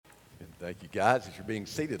Thank you, guys. As you're being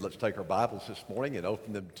seated, let's take our Bibles this morning and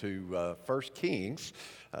open them to 1 Kings.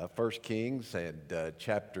 1 Kings and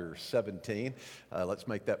chapter 17. Let's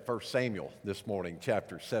make that 1 Samuel this morning,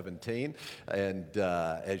 chapter 17. And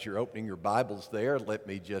as you're opening your Bibles there, let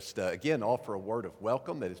me just again offer a word of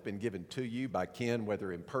welcome that has been given to you by Ken,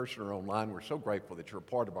 whether in person or online. We're so grateful that you're a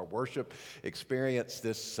part of our worship experience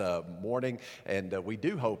this morning. And we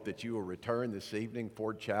do hope that you will return this evening,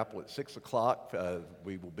 Ford Chapel at 6 o'clock.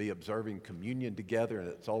 We will be observing communion together, and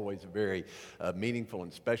it's always a very meaningful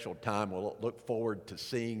and special time. We'll look forward to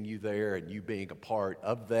seeing you there and you being a part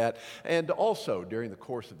of that. And also, during the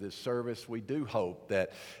course of this service, we do hope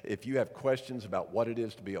that if you have questions about what it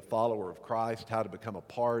is to be a follower of Christ, how to become a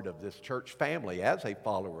part of this church family as a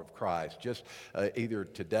follower of Christ, just either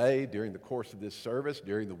today, during the course of this service,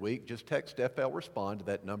 during the week, just text FL Respond to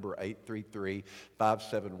that number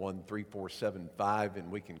 833-571-3475,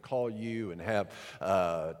 and we can call you and have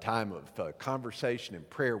time of conversation and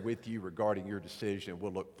prayer with you regarding your decision.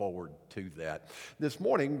 We'll look forward to that. This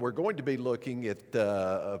morning, we're going to be looking at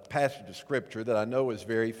a passage of Scripture that I know is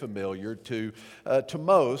very familiar to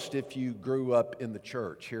most if you grew up in the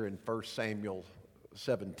church here in 1 Samuel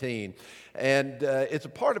 17. And it's a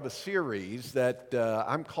part of a series that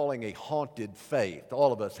I'm calling a haunted faith.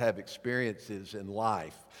 All of us have experiences in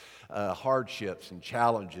life. Hardships and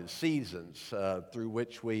challenges, seasons through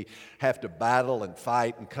which we have to battle and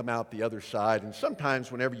fight and come out the other side. And sometimes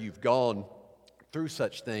whenever you've gone through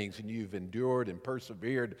such things and you've endured and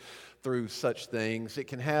persevered through such things, it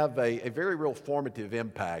can have a very real formative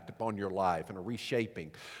impact upon your life and a reshaping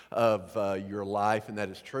of your life, and that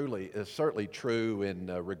is certainly true in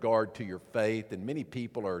regard to your faith. And many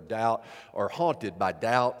people are haunted by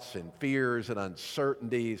doubts and fears and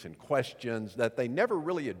uncertainties and questions that they never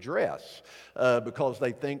really address because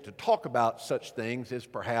they think to talk about such things is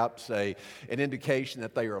perhaps an indication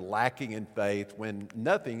that they are lacking in faith, when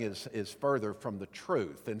nothing is further from the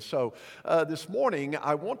truth. And so this morning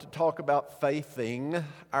I want to talk about faithing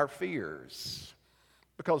our fears,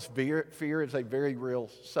 because fear is a very real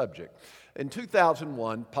subject. In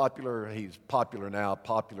 2001, he's popular now,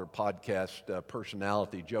 popular podcast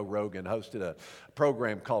personality, Joe Rogan, hosted a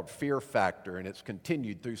program called Fear Factor, and it's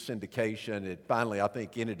continued through syndication. It finally, I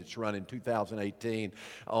think, ended its run in 2018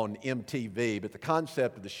 on MTV. But the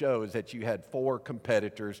concept of the show is that you had four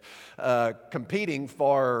competitors competing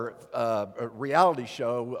for a reality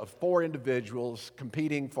show of four individuals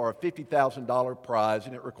competing for a $50,000 prize,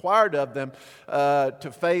 and it required of them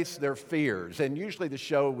to face their fears. And usually the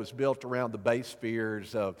show was built around the base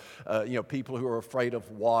fears of people who are afraid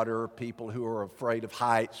of water, people who are afraid of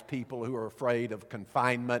heights, people who are afraid of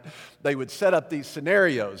confinement. They would set up these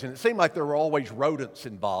scenarios, and it seemed like there were always rodents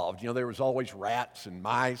involved. There was always rats and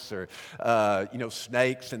mice, or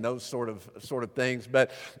snakes and those sort of things.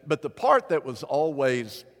 But the part that was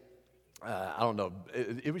always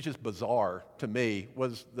it was just bizarre to me,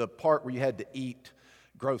 was the part where you had to eat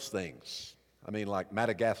gross things. I mean, like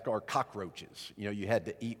Madagascar cockroaches, you had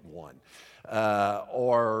to eat one.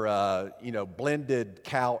 Or blended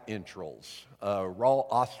cow entrails, raw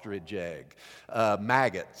ostrich egg,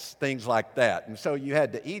 maggots, things like that. And so you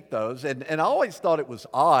had to eat those. And I always thought it was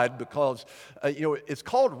odd because, it's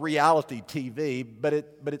called reality TV, but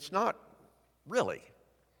it's not really.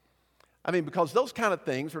 I mean, because those kind of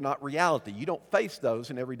things are not reality. You don't face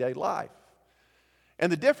those in everyday life. And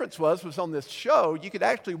the difference was on this show, you could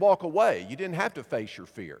actually walk away. You didn't have to face your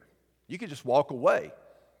fear. You could just walk away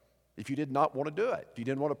if you did not want to do it, if you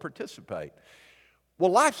didn't want to participate. Well,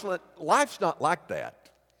 life's not like that.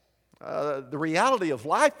 The reality of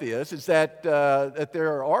life is that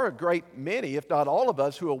there are a great many, if not all of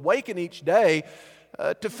us, who awaken each day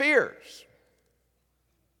to fears.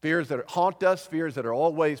 Fears that haunt us, fears that are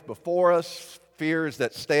always before us, fears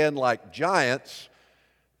that stand like giants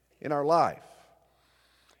in our life.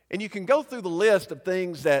 And you can go through the list of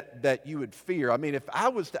things that you would fear. I mean, if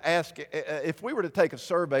we were to take a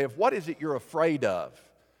survey of what is it you're afraid of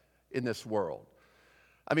in this world,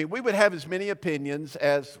 I mean, we would have as many opinions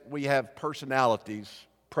as we have personalities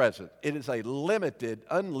present. It is a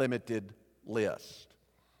unlimited list.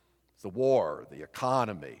 The war, the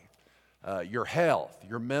economy, your health,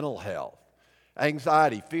 your mental health,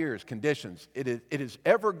 anxiety, fears, conditions. It is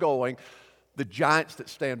ever going, the giants that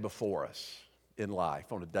stand before us in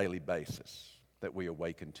life on a daily basis that we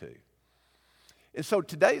awaken to. And so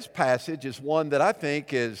today's passage is one that I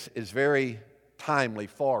think is very timely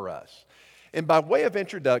for us. And by way of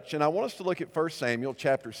introduction, I want us to look at 1 Samuel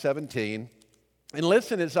chapter 17 and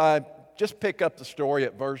listen as I just pick up the story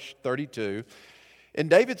at verse 32. And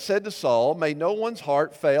David said to Saul, "May no one's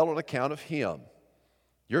heart fail on account of him.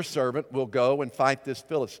 Your servant will go and fight this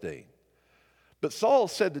Philistine." But Saul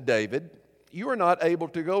said to David, "You are not able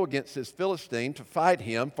to go against this Philistine to fight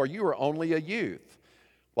him, for you are only a youth,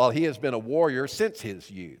 while he has been a warrior since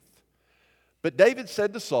his youth." But David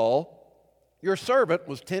said to Saul, "Your servant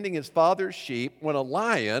was tending his father's sheep when a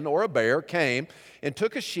lion or a bear came and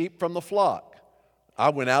took a sheep from the flock. I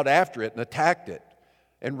went out after it and attacked it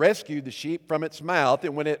and rescued the sheep from its mouth.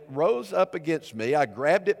 And when it rose up against me, I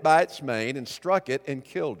grabbed it by its mane and struck it and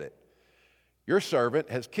killed it. Your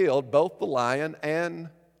servant has killed both the lion and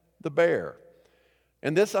the bear.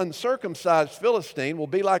 And this uncircumcised Philistine will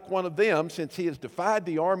be like one of them, since he has defied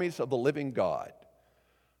the armies of the living God."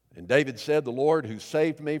 And David said, "The Lord who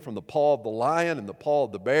saved me from the paw of the lion and the paw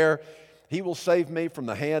of the bear, he will save me from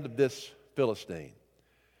the hand of this Philistine."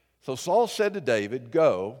 So Saul said to David,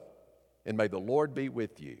 "Go, and may the Lord be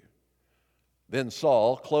with you." Then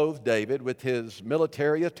Saul clothed David with his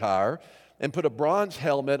military attire and put a bronze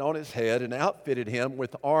helmet on his head and outfitted him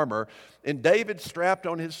with armor. And David strapped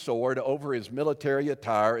on his sword over his military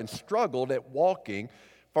attire and struggled at walking,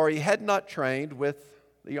 for he had not trained with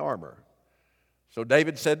the armor. So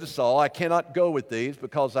David said to Saul, "I cannot go with these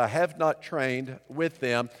because I have not trained with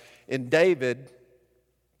them." And David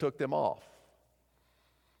took them off.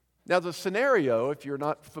 Now the scenario, if you're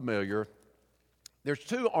not familiar, there's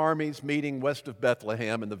two armies meeting west of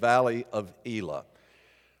Bethlehem in the valley of Elah.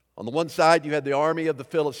 On the one side, you had the army of the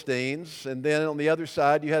Philistines, and then on the other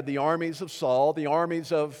side, you had the armies of Saul, the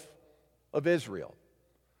armies of Israel.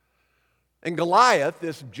 And Goliath,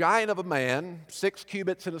 this giant of a man, 6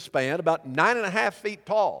 cubits in a span, about 9.5 feet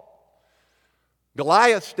tall.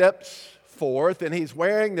 Goliath steps forth, and he's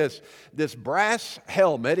wearing this brass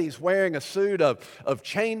helmet. He's wearing a suit of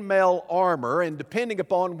chainmail armor, and depending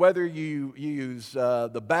upon whether you use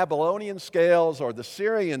the Babylonian scales or the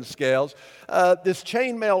Syrian scales, this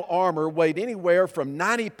chainmail armor weighed anywhere from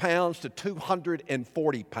 90 pounds to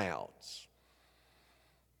 240 pounds.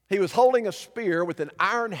 He was holding a spear with an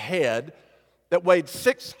iron head that weighed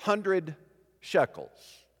 600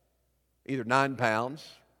 shekels, either 9 pounds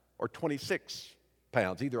or 26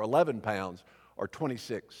 pounds, either 11 pounds or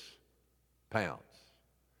 26 pounds.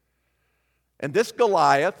 And this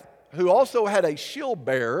Goliath, who also had a shield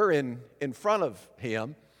bearer in front of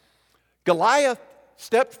him, Goliath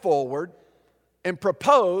stepped forward and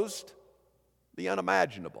proposed the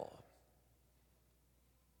unimaginable: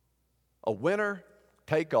 a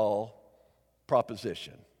winner-take-all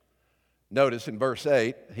proposition. Notice in verse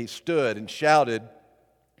 8, he stood and shouted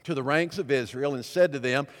to the ranks of Israel and said to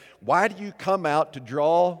them, "Why do you come out to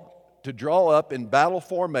draw up in battle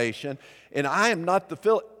formation? And am I not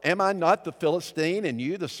the Philistine, and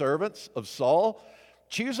you the servants of Saul?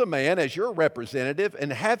 Choose a man as your representative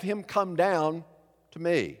and have him come down to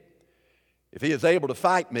me. If he is able to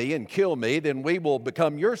fight me and kill me, then we will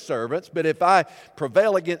become your servants. But if I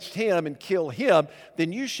prevail against him and kill him,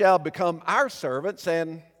 then you shall become our servants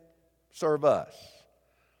and serve us."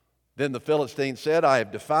 Then the Philistine said, "I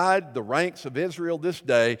have defied the ranks of Israel this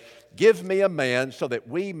day. Give me a man so that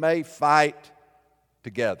we may fight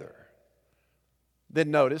together."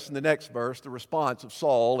 Then notice in the next verse the response of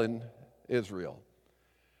Saul and Israel.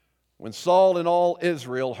 When Saul and all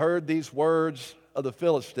Israel heard these words of the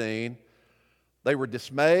Philistine, they were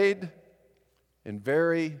dismayed and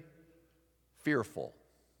very fearful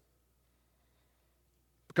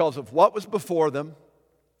because of what was before them,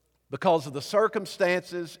 because of the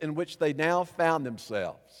circumstances in which they now found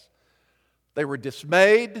themselves. They were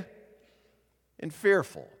dismayed and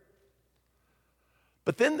fearful.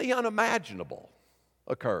 But then the unimaginable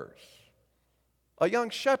occurs. A young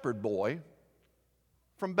shepherd boy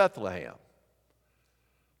from Bethlehem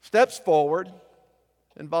steps forward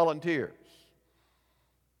and volunteers.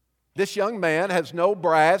 This young man has no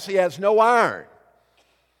brass, he has no iron,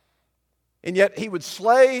 and yet he would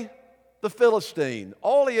slay the Philistine.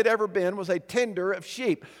 All he had ever been was a tender of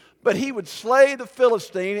sheep. But he would slay the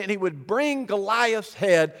Philistine, and he would bring Goliath's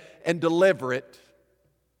head and deliver it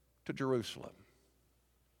to Jerusalem.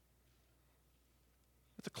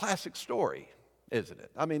 It's a classic story, isn't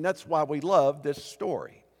it? I mean, that's why we love this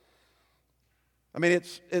story. I mean,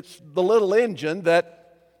 it's the little engine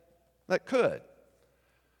that could.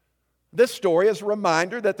 This story is a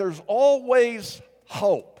reminder that there's always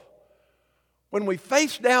hope. When we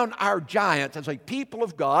face down our giants as a people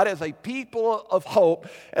of God, as a people of hope,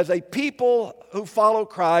 as a people who follow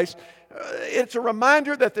Christ, it's a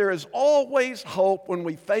reminder that there is always hope when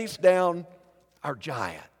we face down our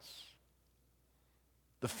giants.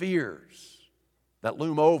 The fears that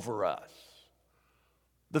loom over us,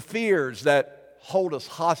 the fears that hold us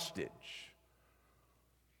hostage,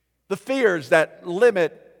 the fears that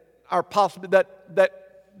limit our possibility,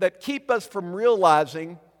 that keep us from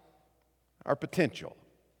realizing our potential.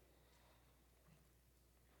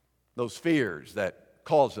 Those fears that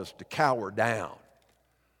cause us to cower down,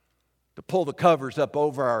 to pull the covers up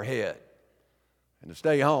over our head, and to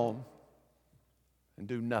stay home and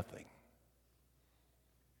do nothing.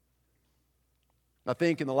 I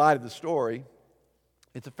think in the light of the story,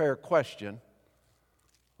 it's a fair question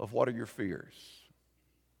of what are your fears?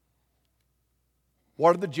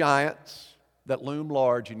 What are the giants that loom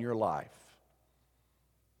large in your life?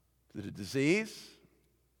 Is it a disease?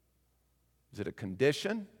 Is it a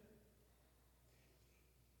condition?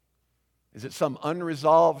 Is it some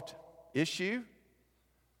unresolved issue?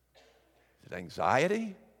 Is it anxiety?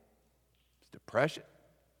 Is it depression?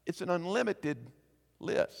 It's an unlimited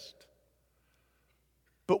list.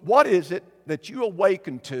 But what is it that you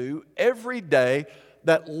awaken to every day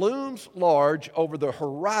that looms large over the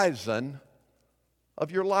horizon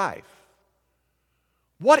of your life?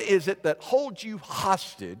 What is it that holds you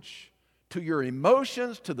hostage to your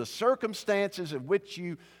emotions, to the circumstances in which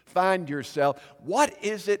you find yourself? What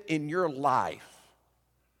is it in your life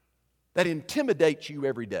that intimidates you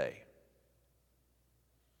every day?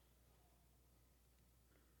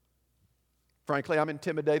 Frankly, I'm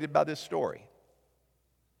intimidated by this story.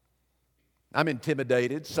 I'm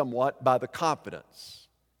intimidated somewhat by the confidence,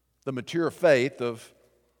 the mature faith of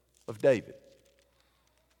David.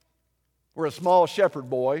 Where a small shepherd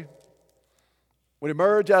boy would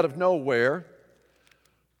emerge out of nowhere,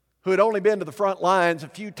 who had only been to the front lines a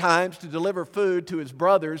few times to deliver food to his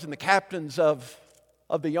brothers and the captains of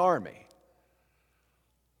the army.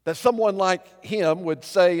 That someone like him would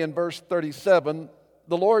say in verse 37,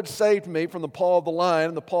 "The Lord saved me from the paw of the lion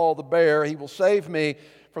and the paw of the bear. He will save me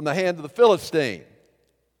from the hand of the Philistine."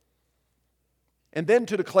 And then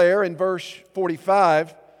to declare in verse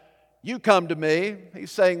 45, "You come to me,"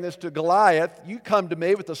 he's saying this to Goliath, "you come to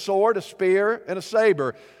me with a sword, a spear, and a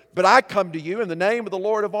saber, but I come to you in the name of the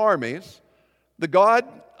Lord of armies, the God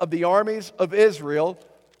of the armies of Israel,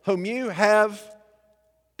 whom you have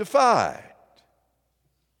defied."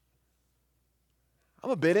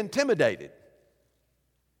 I'm a bit intimidated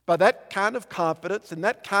by that kind of confidence and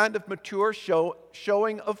that kind of mature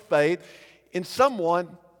showing of faith in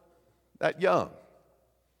someone that young.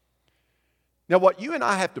 Now, what you and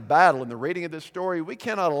I have to battle in the reading of this story, we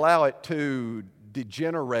cannot allow it to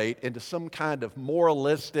degenerate into some kind of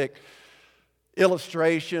moralistic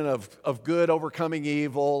illustration of good overcoming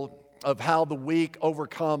evil, of how the weak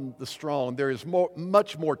overcome the strong. There is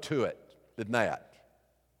much more to it than that.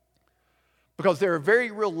 Because there are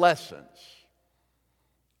very real lessons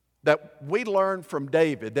that we learn from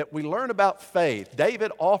David, that we learn about faith.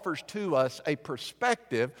 David offers to us a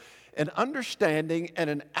perspective, an understanding,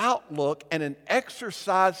 and an outlook, and an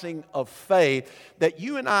exercising of faith that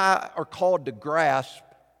you and I are called to grasp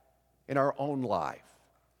in our own life.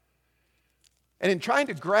 And in trying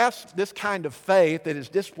to grasp this kind of faith that is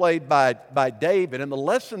displayed by David, and the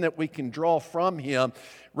lesson that we can draw from him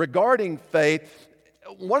regarding faith,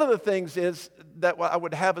 one of the things is that what I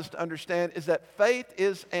would have us to understand is that faith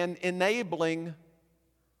is an enabling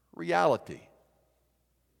reality.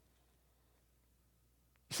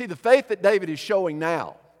 You see, the faith that David is showing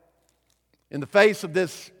now in the face of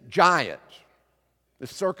this giant,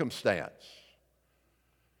 this circumstance,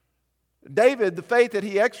 David, the faith that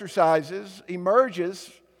he exercises emerges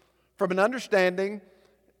from an understanding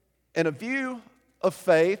and a view of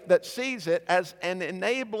faith that sees it as an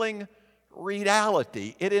enabling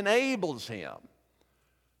reality. It enables him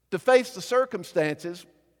to face the circumstances,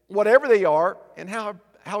 whatever they are and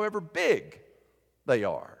however big they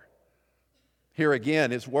are. Here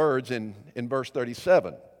again, his words in verse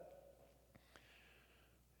 37.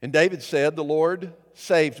 And David said, "The Lord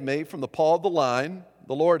saved me from the paw of the lion.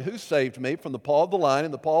 The Lord who saved me from the paw of the lion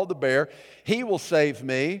and the paw of the bear, he will save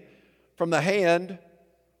me from the hand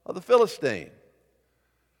of the Philistine."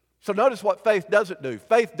 So notice what faith doesn't do.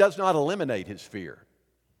 Faith does not eliminate his fear.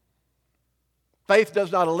 Faith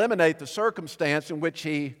does not eliminate the circumstance in which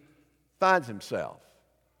he finds himself.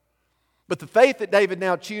 But the faith that David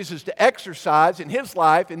now chooses to exercise in his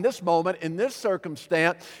life, in this moment, in this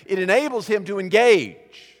circumstance, it enables him to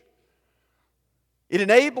engage. It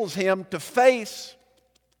enables him to face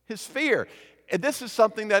his fear. And this is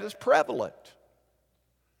something that is prevalent.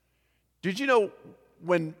 Did you know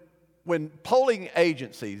when polling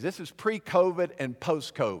agencies, this is pre-COVID and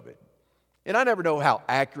post-COVID, and I never know how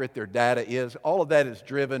accurate their data is. All of that is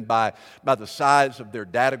driven by the size of their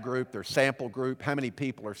data group, their sample group, how many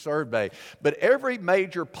people are surveyed. But every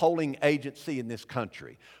major polling agency in this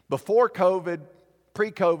country, before COVID,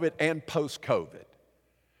 pre-COVID, and post-COVID,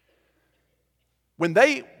 When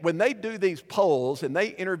they do these polls and they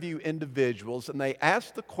interview individuals and they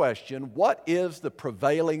ask the question, what is the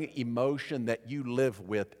prevailing emotion that you live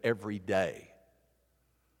with every day?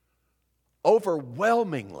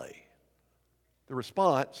 Overwhelmingly, the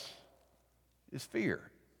response is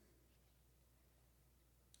fear.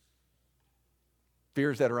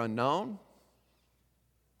 Fears that are unknown,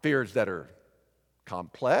 fears that are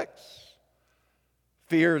complex,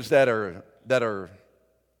 fears that are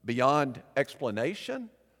beyond explanation,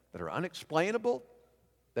 that are unexplainable,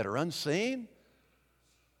 that are unseen.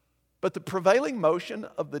 But the prevailing motion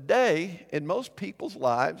of the day in most people's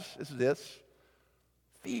lives is this: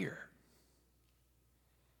 fear.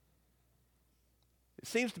 It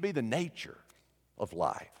seems to be the nature of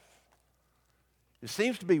life. It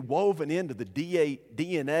seems to be woven into the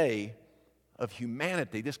DNA of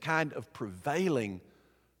humanity, this kind of prevailing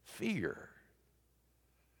fear.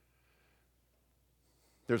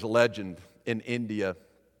 There's a legend in India,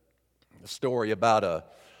 a story about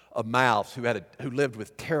a mouse who lived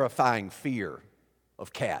with terrifying fear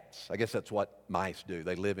of cats. I guess that's what mice do.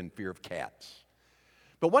 They live in fear of cats.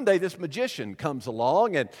 But one day this magician comes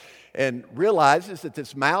along and realizes that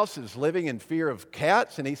this mouse is living in fear of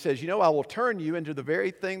cats, and he says, I will turn you into the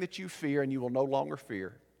very thing that you fear, and you will no longer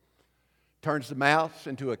fear. Turns the mouse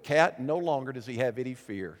into a cat, and no longer does he have any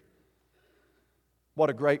fear. What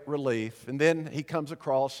a great relief. And then he comes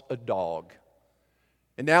across a dog.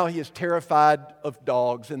 And now he is terrified of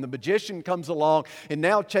dogs. And the magician comes along and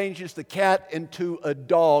now changes the cat into a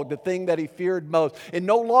dog, the thing that he feared most. And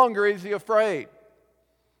no longer is he afraid.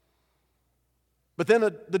 But then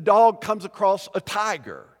the dog comes across a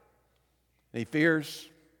tiger. And he fears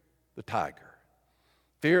the tiger.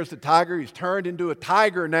 Fears the tiger. He's turned into a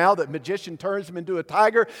tiger now. The magician turns him into a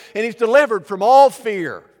tiger. And he's delivered from all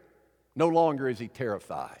fear. No longer is he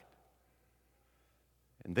terrified.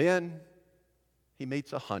 And then he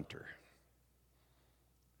meets a hunter.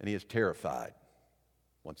 And he is terrified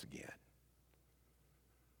once again.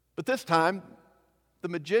 But this time, the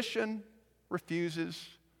magician refuses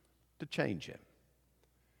to change him.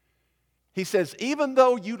 He says, even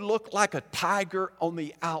though you look like a tiger on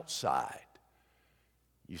the outside,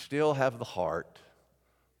 you still have the heart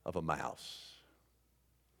of a mouse.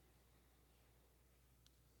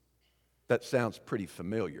 That sounds pretty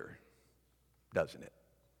familiar, doesn't it?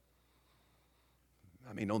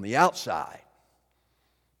 I mean, on the outside,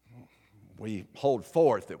 we hold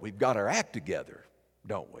forth that we've got our act together,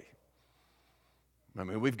 don't we? I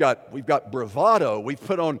mean, we've got bravado. We've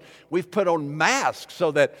put on masks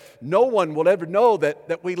so that no one will ever know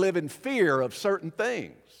that we live in fear of certain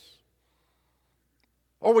things.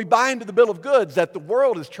 Or we buy into the bill of goods that the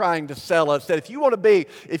world is trying to sell us, that if you want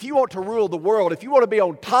to rule the world, if you want to be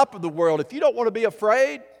on top of the world, if you don't want to be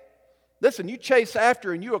afraid, listen, you chase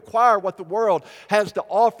after and you acquire what the world has to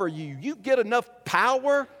offer you. You get enough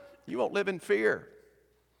power, you won't live in fear.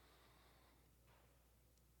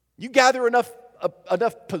 You gather enough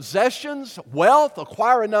possessions, wealth,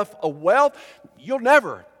 acquire enough wealth, you'll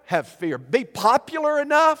never have fear. Be popular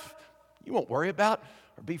enough, you won't worry about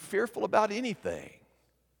or be fearful about anything.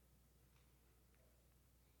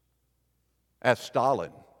 Ask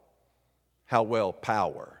Stalin how well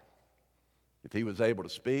power. If he was able to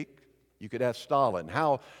speak, you could ask Stalin,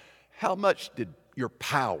 how much did your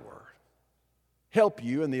power help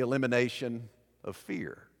you in the elimination of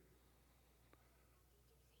fear?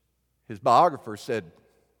 His biographer said,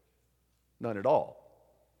 none at all.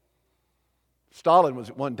 Stalin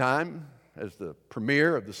was at one time, as the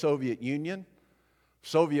premier of the Soviet Union,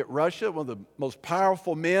 Soviet Russia, one of the most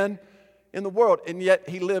powerful men in the world, and yet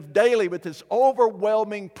he lived daily with this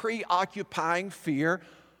overwhelming, preoccupying fear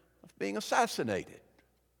of being assassinated.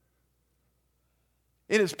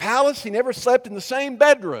 In his palace, he never slept in the same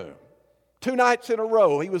bedroom 2 nights in a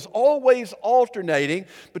row. He was always alternating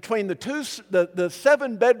between the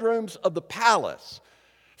 7 bedrooms of the palace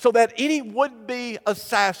so that any would-be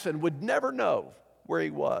assassin would never know where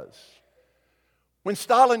he was. When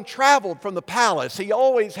Stalin traveled from the palace, he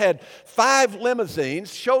always had 5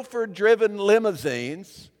 limousines, chauffeur-driven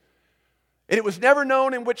limousines, and it was never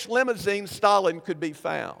known in which limousine Stalin could be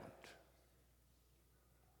found.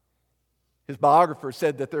 His biographer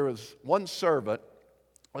said that there was one servant,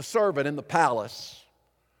 a servant in the palace,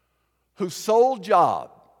 whose sole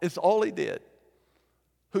job, is all he did,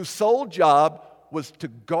 whose sole job was to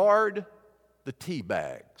guard the tea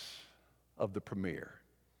bags of the premier,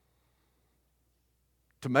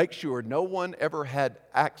 to make sure no one ever had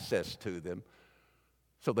access to them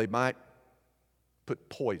so they might put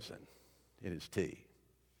poison in his tea.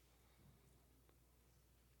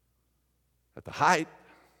 At the height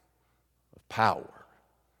of power,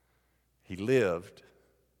 He lived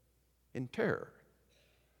in terror.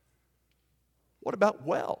 What about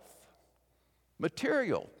wealth?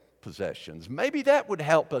 Material possessions. Maybe that would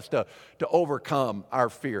help us to overcome our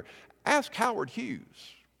fear. Ask Howard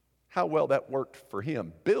Hughes how well that worked for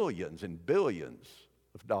him. Billions and billions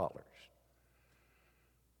of dollars.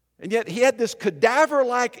 And yet he had this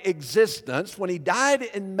cadaver-like existence when he died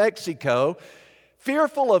in Mexico,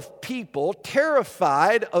 fearful of people,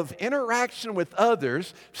 terrified of interaction with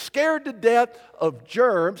others, scared to death of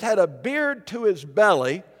germs, had a beard to his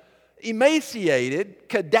belly, emaciated,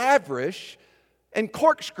 cadaverish, and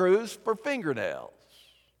corkscrews for fingernails.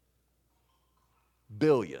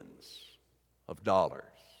 Billions of dollars.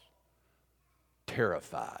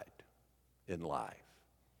 Terrified in life.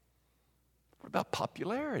 What about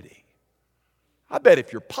popularity? I bet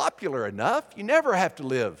if you're popular enough, you never have to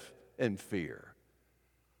live in fear.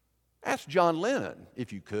 Ask John Lennon,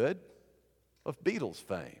 if you could, of Beatles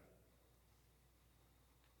fame.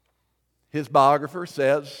 His biographer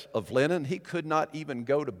says of Lennon, he could not even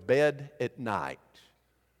go to bed at night.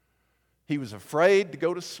 He was afraid to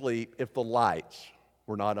go to sleep if the lights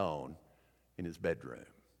were not on in his bedroom.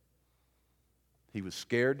 He was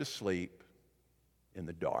scared to sleep in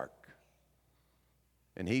the dark.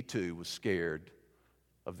 And he too was scared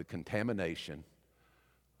of the contamination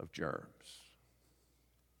of germs.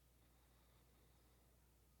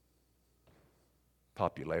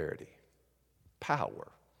 Popularity, power,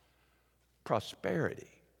 prosperity,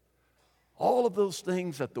 all of those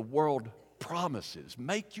things that the world promises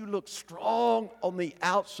make you look strong on the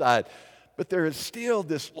outside, but there is still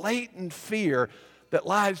this latent fear that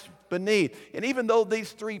lies beneath. And even though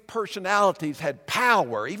these three personalities had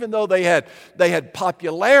power, even though they had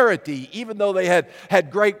popularity, even though they had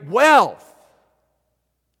great wealth,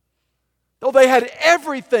 though they had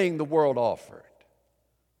everything the world offered,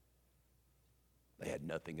 they had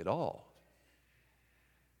nothing at all.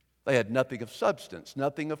 They had nothing of substance,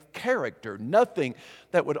 nothing of character, nothing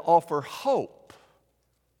that would offer hope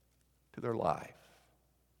to their life.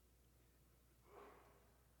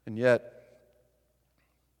 And yet,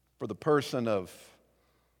 for the person of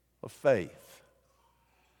faith,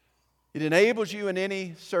 it enables you in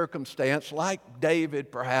any circumstance, like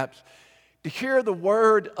David perhaps, to hear the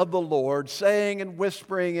word of the Lord saying and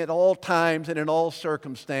whispering at all times and in all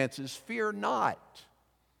circumstances, "Fear not,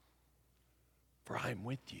 for I am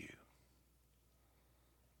with you."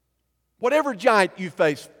 Whatever giant you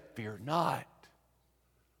face, fear not,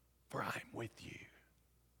 for I am with you.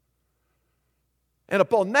 And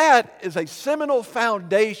upon that is a seminal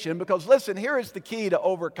foundation, because listen, here is the key to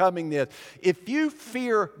overcoming this. If you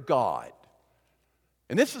fear God,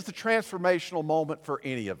 and this is the transformational moment for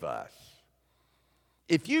any of us,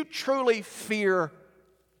 if you truly fear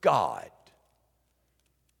God,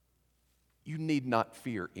 you need not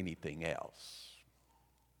fear anything else.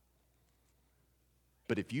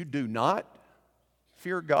 But if you do not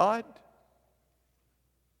fear God,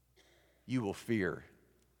 you will fear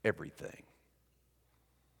everything.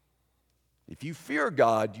 If you fear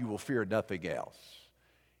God, you will fear nothing else.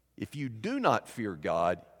 If you do not fear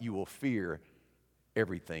God, you will fear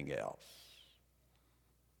everything else.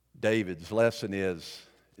 David's lesson is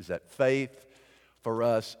that faith for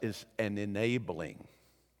us is an enabling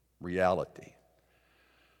reality.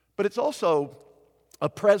 But it's also a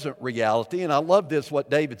present reality, and I love this, what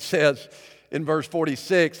David says in verse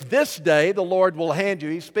 46. This day the Lord will hand you,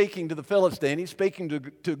 he's speaking to the Philistine, he's speaking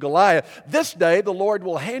to Goliath. This day the Lord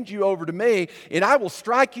will hand you over to me, and I will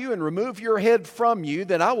strike you and remove your head from you.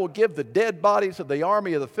 Then I will give the dead bodies of the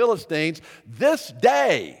army of the Philistines this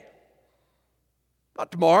day,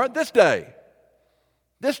 not tomorrow, this day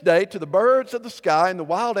to the birds of the sky and the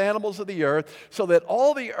wild animals of the earth, so that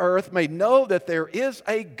all the earth may know that there is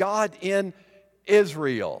a God in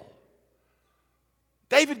Israel.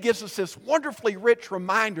 David gives us this wonderfully rich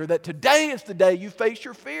reminder that today is the day you face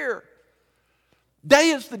your fear. Today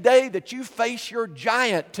is the day that you face your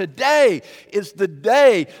giant. Today is the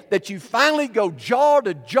day that you finally go jaw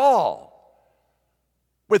to jaw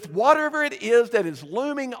with whatever it is that is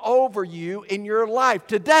looming over you in your life.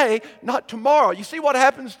 Today, not tomorrow. You see, what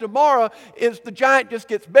happens tomorrow is the giant just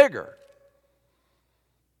gets bigger.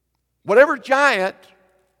 Whatever giant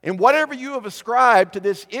and whatever you have ascribed to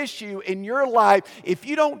this issue in your life, if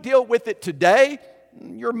you don't deal with it today,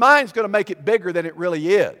 your mind's going to make it bigger than it really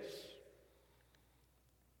is.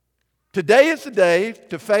 Today is the day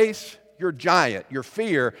to face your giant, your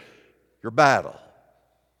fear, your battle.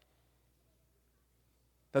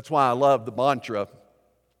 That's why I love the mantra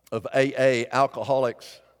of AA,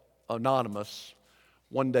 Alcoholics Anonymous,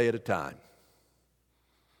 one day at a time.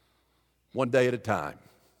 One day at a time.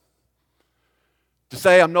 To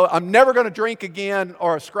say I'm never going to drink again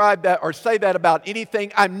or ascribe that or say that about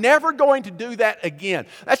anything. I'm never going to do that again.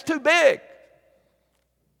 That's too big.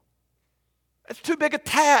 That's too big a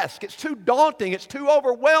task. It's too daunting. It's too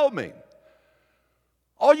overwhelming.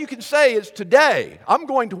 All you can say is today. I'm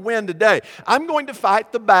going to win today. I'm going to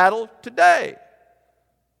fight the battle today.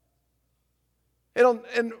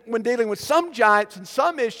 And when dealing with some giants and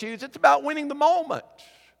some issues, it's about winning the moment.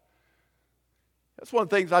 That's one of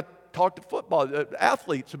the things I talk to football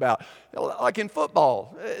athletes about. Like in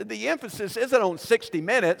football, the emphasis isn't on 60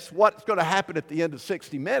 minutes, what's going to happen at the end of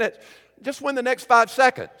 60 minutes. Just win the next 5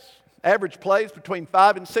 seconds. Average plays between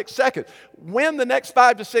 5 and 6 seconds. Win the next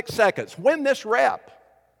 5 to 6 seconds. Win this rep.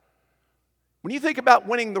 When you think about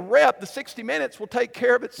winning the rep, the 60 minutes will take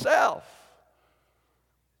care of itself.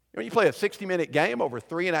 When you play a 60-minute game over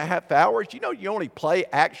 3.5 hours, you know you only play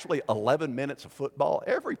actually 11 minutes of football.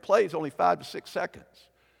 Every play is only 5 to 6 seconds.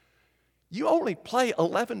 You only play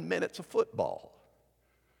 11 minutes of football.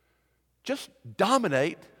 Just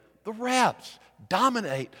dominate the reps.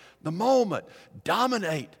 Dominate the moment.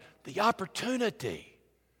 Dominate the opportunity.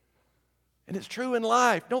 And it's true in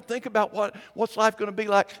life. Don't think about what's life going to be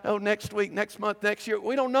like, next week, next month, next year.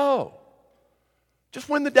 We don't know. Just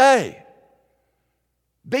win the day.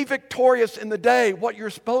 Be victorious in the day, what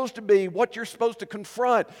you're supposed to be, what you're supposed to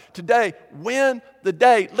confront today. Win the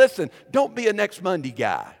day. Listen, don't be a next Monday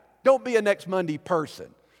guy. Don't be a next Monday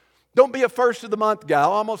person. Don't be a first of the month guy.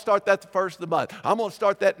 I'm going to start that the first of the month. I'm going to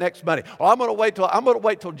start that next Monday. I'm going to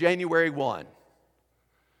wait till January 1.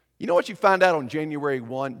 You know what you find out on January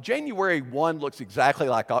 1? January 1 looks exactly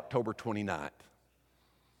like October 29th.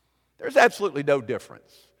 There's absolutely no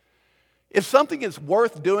difference. If something is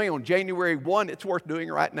worth doing on January 1, it's worth doing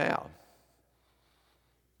right now.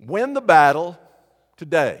 Win the battle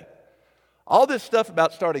today. All this stuff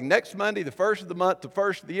about starting next Monday, the first of the month, the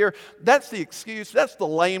first of the year, that's the excuse, that's the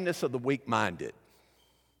lameness of the weak-minded.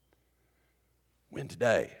 Win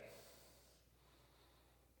today.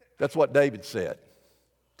 That's what David said.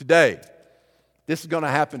 Today. This is going to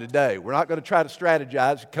happen today. We're not going to try to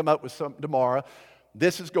strategize and come up with something tomorrow.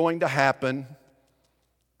 This is going to happen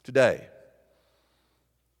today.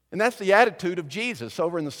 And that's the attitude of Jesus.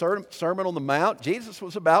 Over in the Sermon on the Mount, Jesus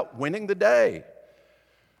was about winning the day.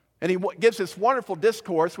 And he gives this wonderful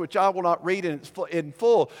discourse, which I will not read in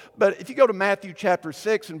full. But if you go to Matthew chapter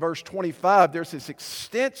 6 and verse 25, there's this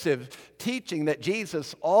extensive teaching that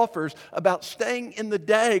Jesus offers about staying in the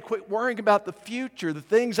day. Quit worrying about the future, the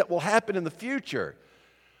things that will happen in the future.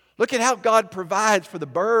 Look at how God provides for the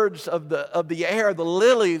birds of the air, the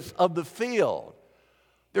lilies of the field.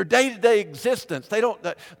 Their day-to-day existence,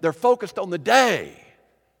 they're focused on the day.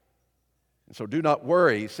 And so do not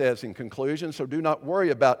worry, he says in conclusion, so do not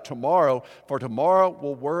worry about tomorrow, for tomorrow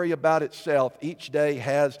will worry about itself. Each day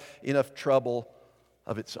has enough trouble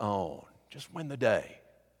of its own. Just win the day.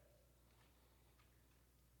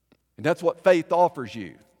 And that's what faith offers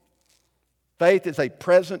you. Faith is a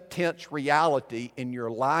present tense reality in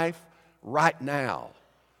your life right now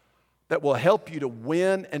that will help you to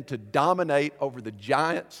win and to dominate over the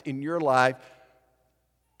giants in your life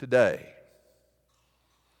today.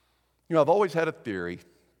 You know, I've always had a theory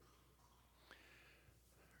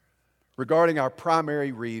regarding our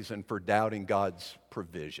primary reason for doubting God's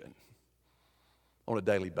provision on a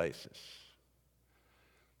daily basis.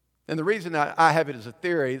 And the reason I have it as a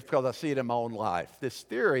theory is because I see it in my own life. This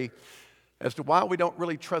theory as to why we don't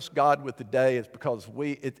really trust God with the day is because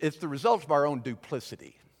it's the result of our own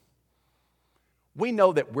duplicity. We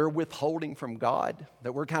know that we're withholding from God,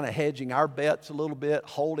 that we're kind of hedging our bets a little bit,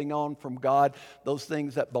 holding on from God, those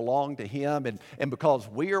things that belong to Him. And because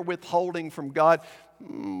we are withholding from God,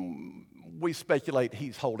 we speculate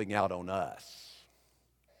He's holding out on us.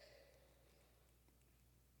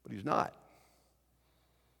 But He's not.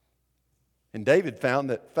 And David found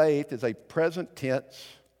that faith is a present tense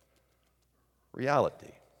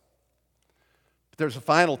reality. But there's a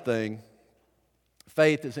final thing.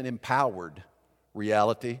 Faith is an empowered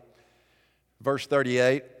reality. Verse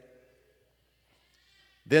 38,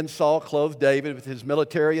 then Saul clothed David with his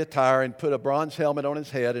military attire and put a bronze helmet on his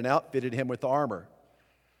head and outfitted him with armor.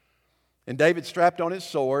 And David strapped on his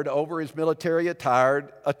sword over his military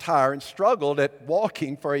attire and struggled at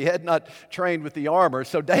walking, for he had not trained with the armor.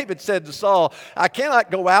 So David said to Saul, I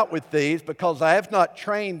cannot go out with these because I have not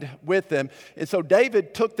trained with them. And so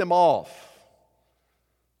David took them off.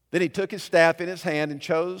 Then he took his staff in his hand and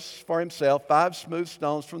chose for himself 5 smooth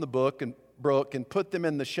stones from the brook and put them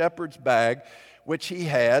in the shepherd's bag, which he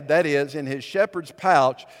had, that is, in his shepherd's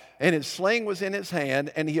pouch, and his sling was in his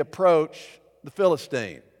hand, and he approached the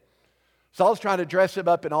Philistine. Saul's trying to dress him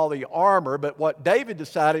up in all the armor, but what David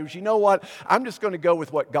decided was, you know what? I'm just going to go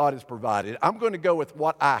with what God has provided. I'm going to go with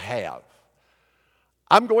what I have.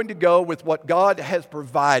 I'm going to go with what God has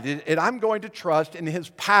provided, and I'm going to trust in His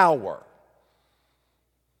power.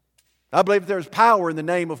 I believe there's power in the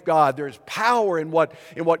name of God. There's power in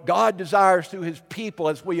what God desires through His people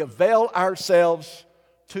as we avail ourselves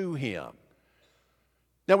to Him.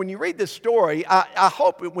 Now, when you read this story, I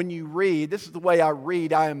hope that when you read, this is the way I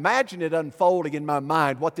read, I imagine it unfolding in my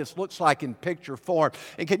mind, what this looks like in picture form.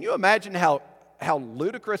 And can you imagine how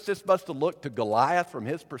ludicrous this must have looked to Goliath from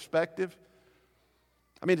his perspective?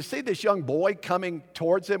 I mean, to see this young boy coming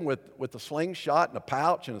towards him with a slingshot and a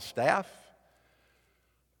pouch and a staff.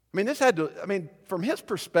 I mean, from his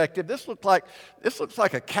perspective, this looks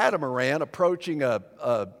like a catamaran approaching a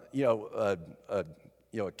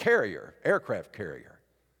carrier, aircraft carrier.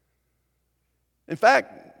 In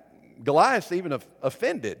fact, Goliath's even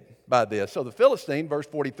offended by this. So the Philistine, verse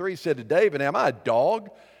 43, said to David, "Am I a dog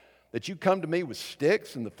that you come to me with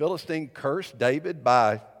sticks?" And the Philistine cursed David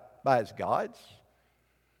by his gods.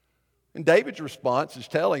 And David's response is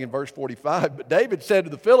telling in verse 45, "But David said to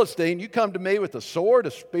the Philistine, you come to me with a sword,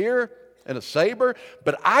 a spear, and a saber,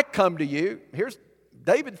 but I come to you." Here's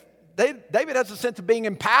David. David has a sense of being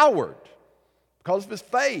empowered because of his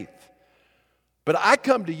faith. "But I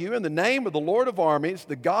come to you in the name of the Lord of armies,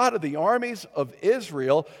 the God of the armies of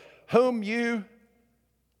Israel, whom you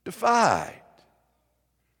defied."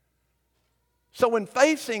 So when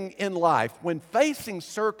facing in life, when facing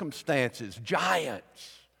circumstances,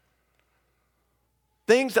 giants,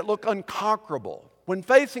 things that look unconquerable, when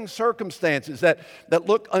facing circumstances that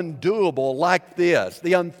look undoable like this,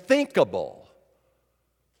 the unthinkable,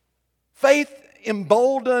 faith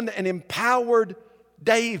emboldened and empowered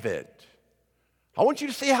David. I want you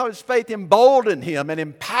to see how his faith emboldened him and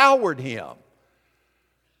empowered him.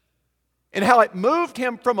 And how it moved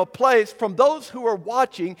him from a place, from those who were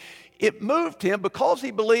watching, it moved him because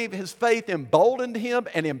he believed his faith emboldened him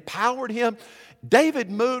and empowered him. David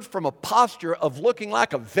moved from a posture of looking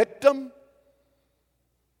like a victim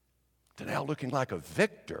to now looking like a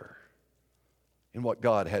victor in what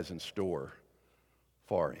God has in store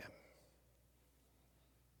for him.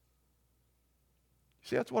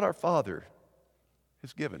 See, that's what our Father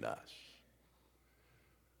has given us.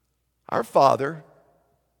 Our Father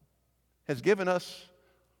has given us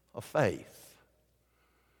a faith.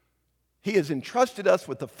 He has entrusted us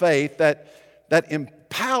with a faith that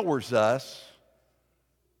empowers us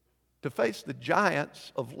to face the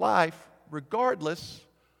giants of life regardless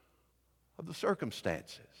of the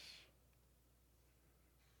circumstances.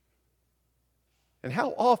 And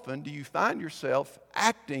how often do you find yourself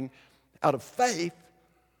acting out of faith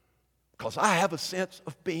because I have a sense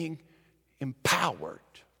of being empowered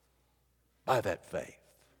by that faith?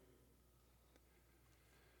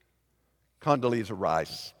 Condoleezza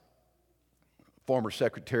Rice, former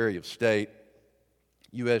Secretary of State,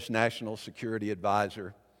 U.S. National Security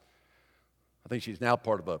Advisor. I think she's now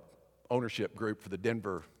part of an ownership group for the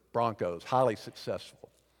Denver Broncos, highly successful.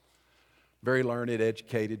 Very learned,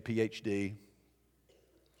 educated, PhD.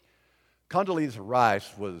 Condoleezza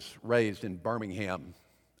Rice was raised in Birmingham,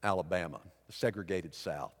 Alabama, the segregated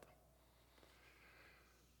South.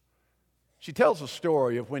 She tells a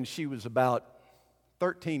story of when she was about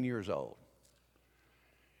 13 years old.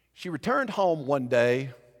 She returned home one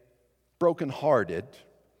day brokenhearted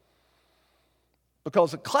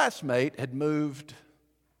because a classmate had moved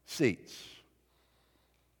seats,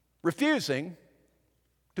 refusing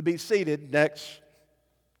to be seated next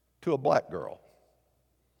to a black girl.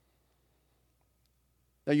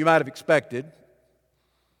 Now, you might have expected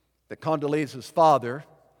that Condoleezza's father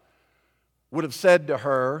would have said to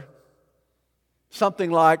her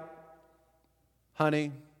something like,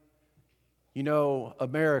 "Honey, you know,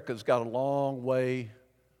 America's got a long way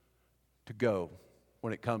to go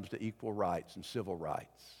when it comes to equal rights and civil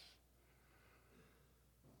rights."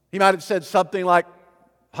 He might have said something like,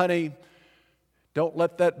 "Honey, don't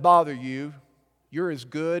let that bother you. You're as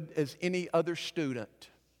good as any other student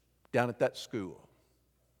down at that school."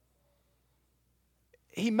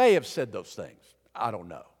 He may have said those things. I don't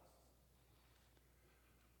know.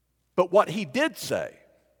 But what he did say,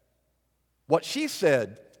 what she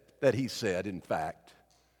said that he said, in fact,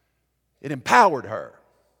 it empowered her.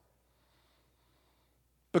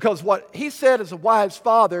 Because what he said as a wise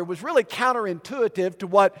father was really counterintuitive to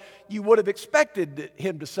what you would have expected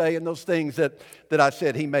him to say in those things that I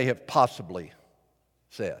said he may have possibly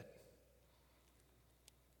said.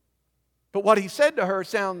 But what he said to her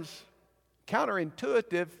sounds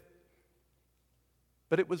counterintuitive,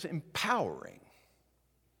 but it was empowering.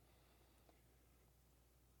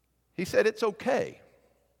 He said it's okay.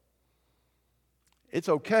 It's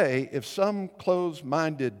okay if some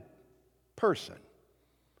closed-minded person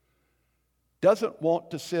doesn't want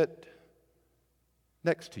to sit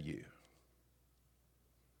next to you,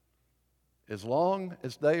 as long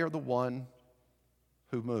as they are the one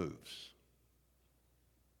who moves.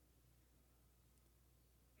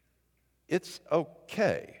 It's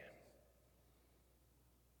okay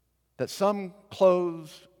that some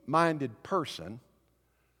closed-minded person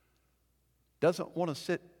doesn't want to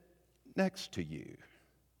sit next to you,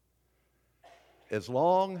 as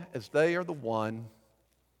long as they are the one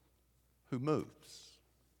who moves.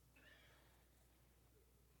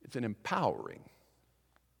 It's an empowering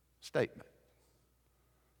statement.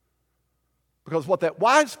 Because what that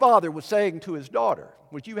wise father was saying to his daughter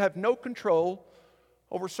was, you have no control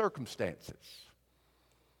over circumstances.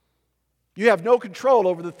 You have no control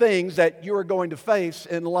over the things that you are going to face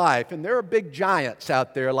in life. And there are big giants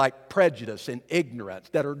out there like prejudice and ignorance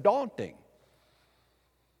that are daunting.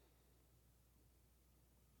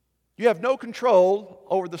 You have no control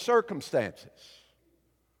over the circumstances.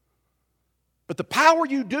 But the power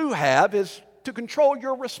you do have is to control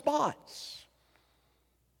your response,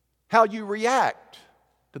 how you react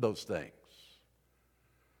to those things.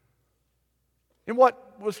 And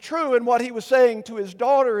what was true and what he was saying to his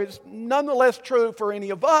daughter is nonetheless true for any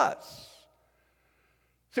of us.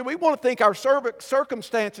 See, we want to think our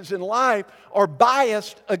circumstances in life are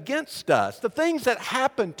biased against us. The things that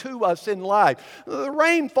happen to us in life. The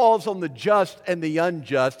rain falls on the just and the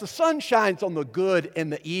unjust. The sun shines on the good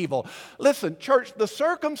and the evil. Listen, church, the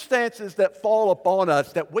circumstances that fall upon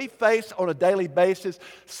us that we face on a daily basis,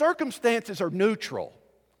 circumstances are neutral.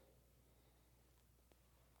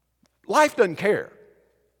 Life doesn't care.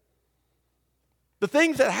 The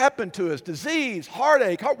things that happen to us, disease,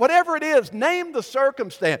 heartache, whatever it is, name the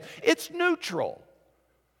circumstance. It's neutral.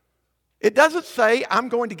 It doesn't say, I'm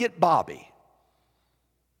going to get Bobby.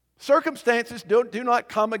 Circumstances do not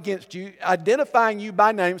come against you, identifying you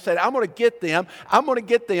by name, saying, I'm going to get them,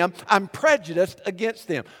 I'm prejudiced against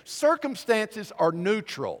them. Circumstances are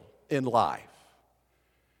neutral in life.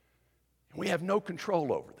 We have no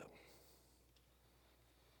control over them.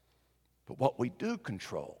 But what we do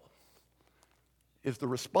control is the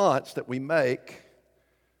response that we make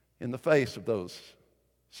in the face of those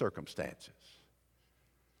circumstances.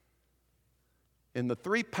 In the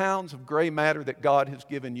 3 pounds of gray matter that God has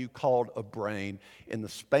given you called a brain, in the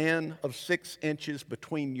span of 6 inches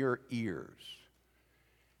between your ears,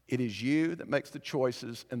 it is you that makes the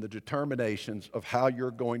choices and the determinations of how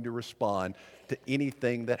you're going to respond to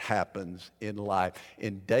anything that happens in life.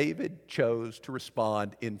 And David chose to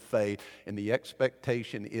respond in faith, and the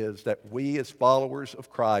expectation is that we as followers of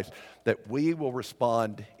Christ, that we will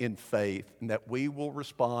respond in faith, and that we will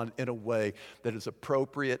respond in a way that is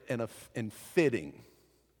appropriate and fitting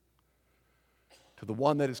to the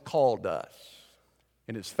one that has called us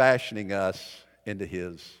and is fashioning us into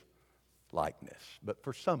his likeness. But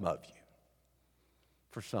for some of you,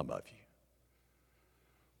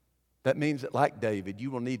 that means that, like David, you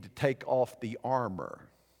will need to take off the armor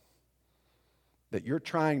that you're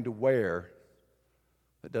trying to wear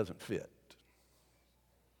that doesn't fit.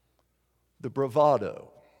 The bravado,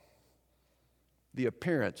 the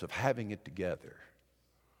appearance of having it together,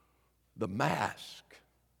 the mask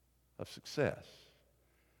of success,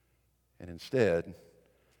 and instead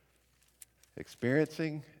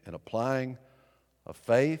experiencing and applying a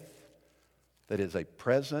faith that is a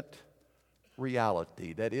present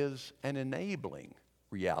reality, that is an enabling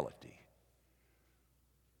reality,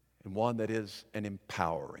 and one that is an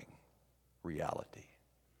empowering reality.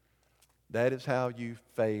 That is how you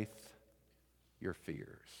faith your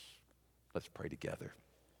fears. Let's pray together.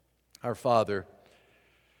 Our Father,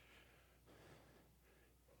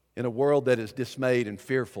 in a world that is dismayed and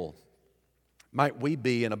fearful, might we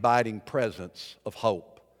be an abiding presence of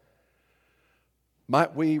hope.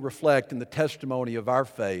 Might we reflect in the testimony of our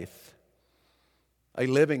faith a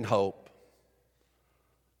living hope,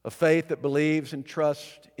 a faith that believes and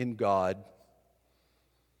trusts in God,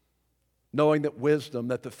 knowing that wisdom,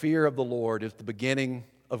 that the fear of the Lord is the beginning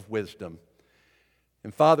of wisdom.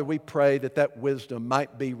 And Father, we pray that that wisdom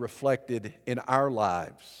might be reflected in our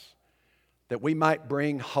lives, that we might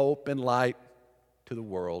bring hope and light to the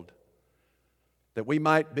world, that we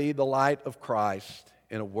might be the light of Christ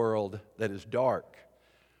in a world that is dark,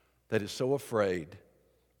 that is so afraid,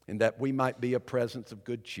 and that we might be a presence of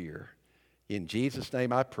good cheer. In Jesus'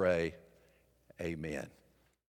 name I pray, amen.